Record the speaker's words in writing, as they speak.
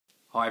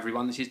Hi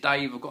everyone, this is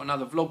Dave. I've got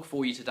another vlog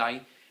for you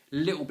today. A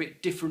little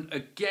bit different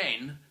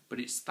again, but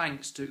it's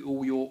thanks to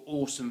all your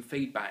awesome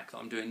feedback that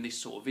I'm doing this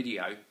sort of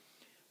video.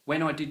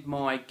 When I did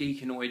my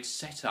Geekanoid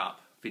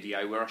setup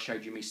video where I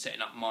showed you me setting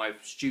up my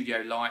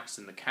studio lights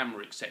and the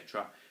camera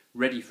etc.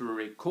 ready for a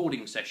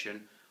recording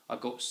session, I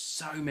got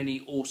so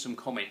many awesome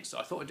comments that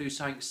I thought I'd do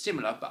something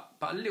similar but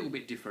a little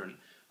bit different.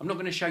 I'm not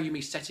going to show you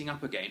me setting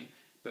up again,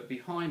 but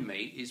behind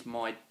me is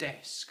my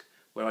desk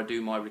where I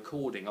do my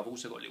recording. I've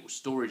also got a little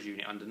storage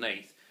unit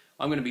underneath.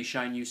 I'm going to be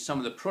showing you some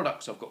of the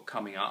products I've got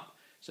coming up,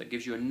 so it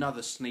gives you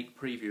another sneak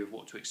preview of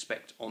what to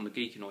expect on the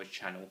Geekanoid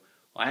channel.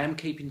 I am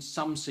keeping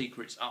some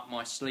secrets up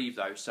my sleeve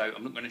though, so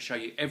I'm not going to show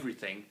you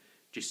everything,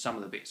 just some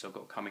of the bits I've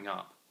got coming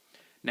up.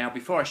 Now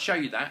before I show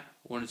you that,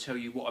 I want to tell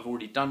you what I've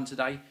already done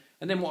today,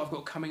 and then what I've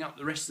got coming up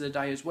the rest of the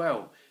day as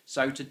well.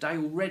 So today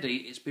already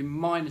it's been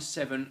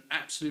 -7,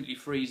 absolutely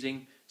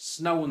freezing,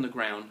 snow on the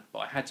ground, but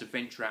I had to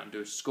venture out and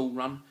do a school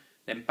run.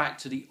 Then back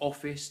to the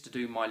office to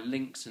do my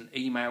links and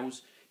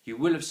emails. You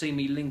will have seen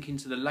me link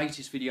into the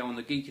latest video on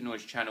the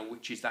Geekanoid channel,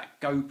 which is that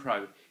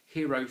GoPro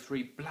Hero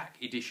 3 Black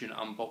Edition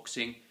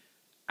unboxing.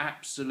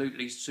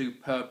 Absolutely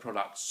superb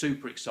product,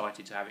 super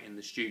excited to have it in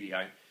the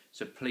studio,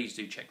 so please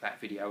do check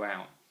that video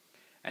out.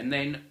 And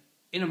then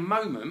in a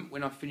moment,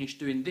 when I've finished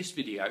doing this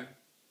video,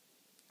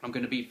 I'm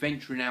going to be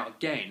venturing out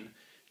again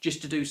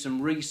just to do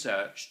some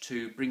research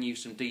to bring you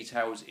some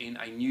details in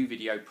a new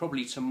video,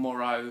 probably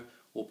tomorrow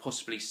or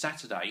possibly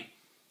Saturday.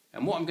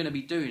 And what I'm going to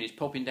be doing is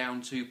popping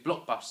down to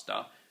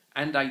Blockbuster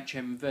and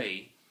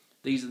HMV.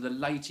 These are the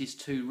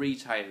latest two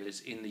retailers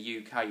in the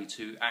UK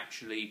to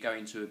actually go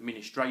into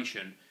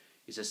administration.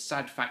 It's a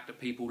sad fact that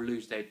people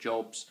lose their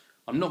jobs.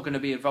 I'm not going to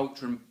be a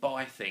vulture and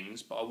buy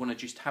things, but I want to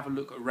just have a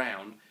look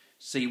around,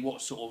 see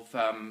what sort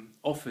of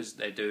offers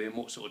they're doing,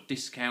 what sort of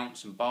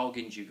discounts and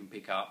bargains you can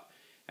pick up,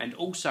 and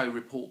also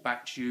report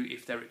back to you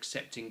if they're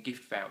accepting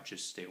gift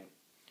vouchers still.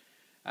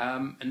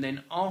 And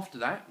then after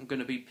that, I'm going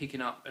to be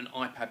picking up an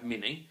iPad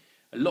mini.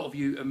 A lot of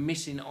you are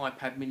missing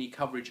iPad mini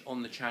coverage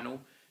on the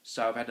channel,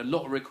 so I've had a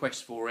lot of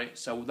requests for it.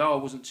 So although I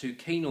wasn't too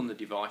keen on the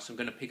device, I'm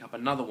going to pick up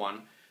another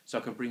one so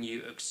I can bring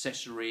you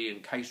accessory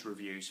and case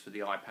reviews for the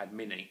iPad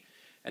mini.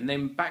 And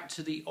then back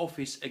to the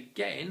office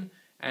again,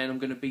 and I'm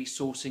going to be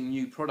sourcing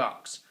new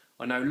products.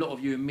 I know a lot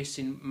of you are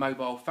missing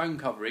mobile phone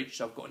coverage,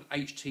 so I've got an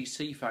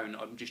HTC phone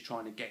that I'm just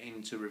trying to get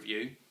into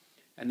review.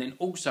 And then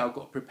also I've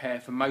got to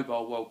prepare for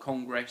Mobile World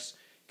Congress,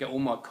 get all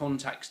my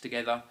contacts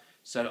together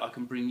so that I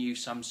can bring you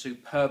some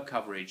superb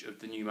coverage of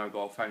the new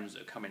mobile phones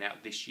that are coming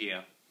out this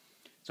year.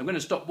 So I'm going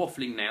to stop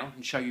waffling now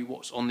and show you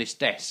what's on this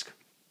desk.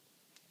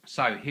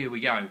 So here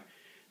we go.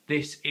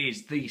 This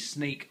is the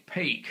sneak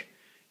peek.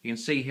 You can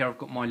see here I've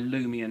got my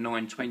Lumia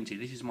 920.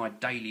 This is my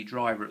daily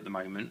driver at the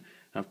moment.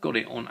 I've got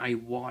it on a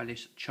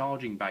wireless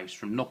charging base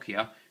from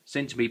Nokia,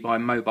 sent to me by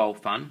Mobile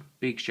Fun.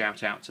 Big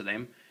shout out to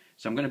them.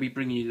 So I'm going to be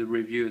bringing you the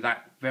review of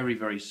that very,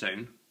 very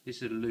soon. This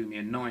is a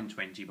Lumia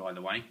 920, by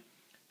the way.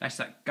 That's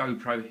that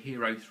GoPro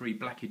Hero 3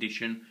 Black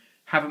Edition.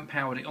 Haven't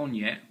powered it on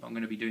yet, but I'm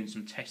going to be doing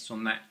some tests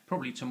on that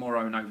probably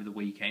tomorrow and over the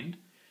weekend.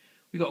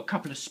 We've got a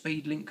couple of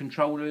SpeedLink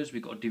controllers.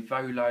 We've got a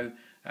Devolo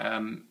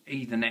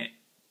Ethernet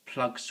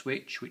plug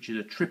switch, which is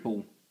a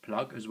triple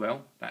plug as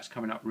well. That's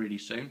coming up really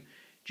soon.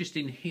 Just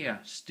in here,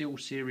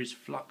 SteelSeries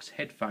Flux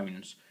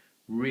headphones.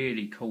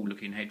 Really cool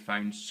looking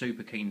headphones.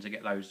 Super keen to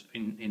get those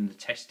in the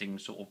testing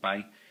sort of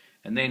bay.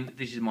 And then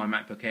this is my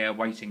MacBook Air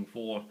waiting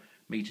for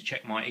me to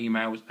check my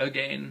emails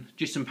again.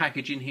 Just some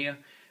packaging here.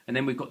 And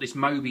then we've got this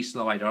Mobi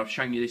slider. I've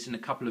shown you this in a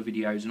couple of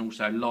videos and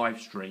also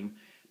live stream.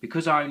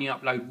 Because I only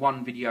upload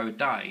one video a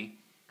day,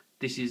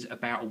 this is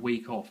about a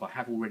week off. I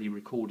have already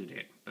recorded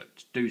it,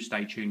 but do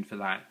stay tuned for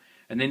that.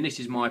 And then this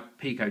is my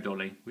Pico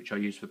Dolly, which I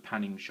use for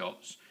panning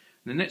shots.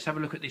 And then let's have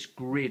a look at this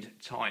grid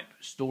type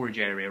storage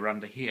area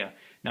under here.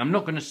 Now I'm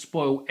not going to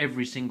spoil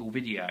every single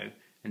video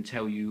and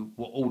tell you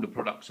what all the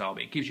products are,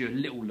 but it gives you a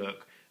little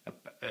look at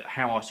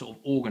how I sort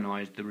of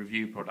organised the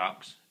review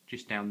products.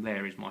 Just down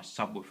there is my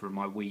subwoofer and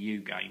my Wii U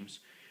games.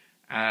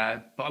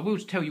 But I will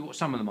tell you what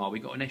some of them are.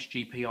 We've got an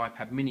SGP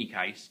iPad mini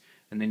case,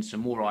 and then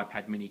some more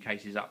iPad mini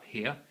cases up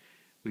here.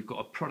 We've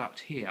got a product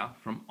here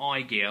from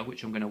iGear,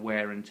 which I'm going to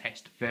wear and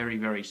test very,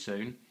 very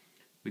soon.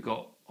 We've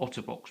got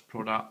OtterBox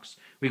products.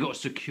 We've got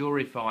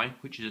Securify,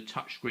 which is a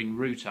touchscreen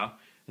router.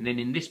 And then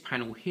in this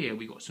panel here,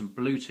 we've got some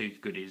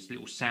Bluetooth goodies,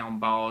 little sound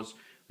bars.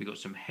 We've got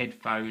some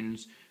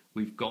headphones.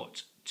 We've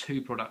got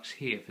two products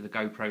here for the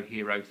GoPro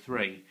Hero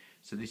 3.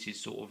 So this is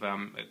sort of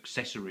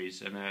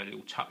accessories and a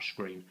little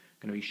touchscreen. I'm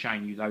going to be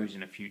showing you those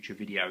in a future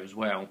video as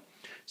well.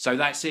 So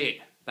that's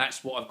it.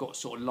 That's what I've got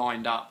sort of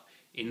lined up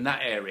in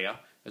that area.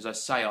 As I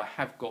say, I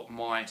have got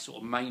my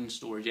sort of main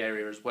storage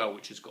area as well,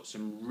 which has got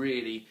some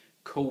really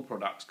cool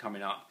products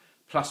coming up.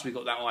 Plus we've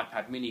got that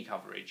iPad mini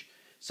coverage.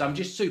 So I'm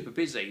just super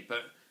busy,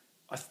 but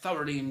I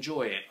thoroughly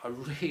enjoy it. I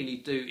really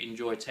do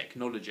enjoy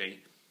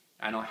technology,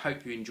 and I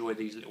hope you enjoy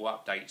these little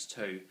updates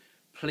too.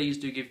 Please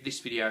do give this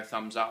video a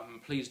thumbs up,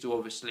 and please do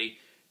obviously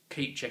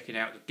keep checking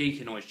out the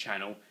Geekanoid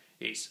channel.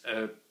 It's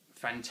a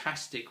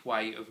fantastic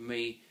way of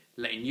me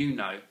letting you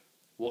know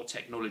what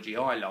technology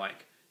I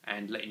like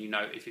and letting you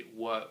know if it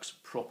works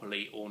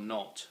properly or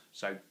not.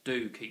 So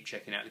do keep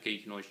checking out the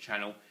Geekanoids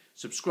channel.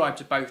 Subscribe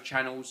to both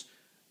channels.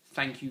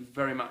 Thank you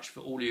very much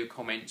for all your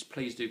comments.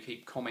 Please do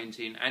keep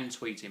commenting and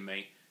tweeting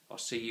me. I'll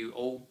see you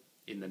all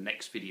in the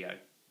next video.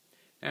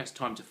 Now it's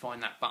time to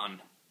find that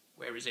button.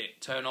 Where is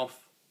it? Turn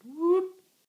off. Whoop.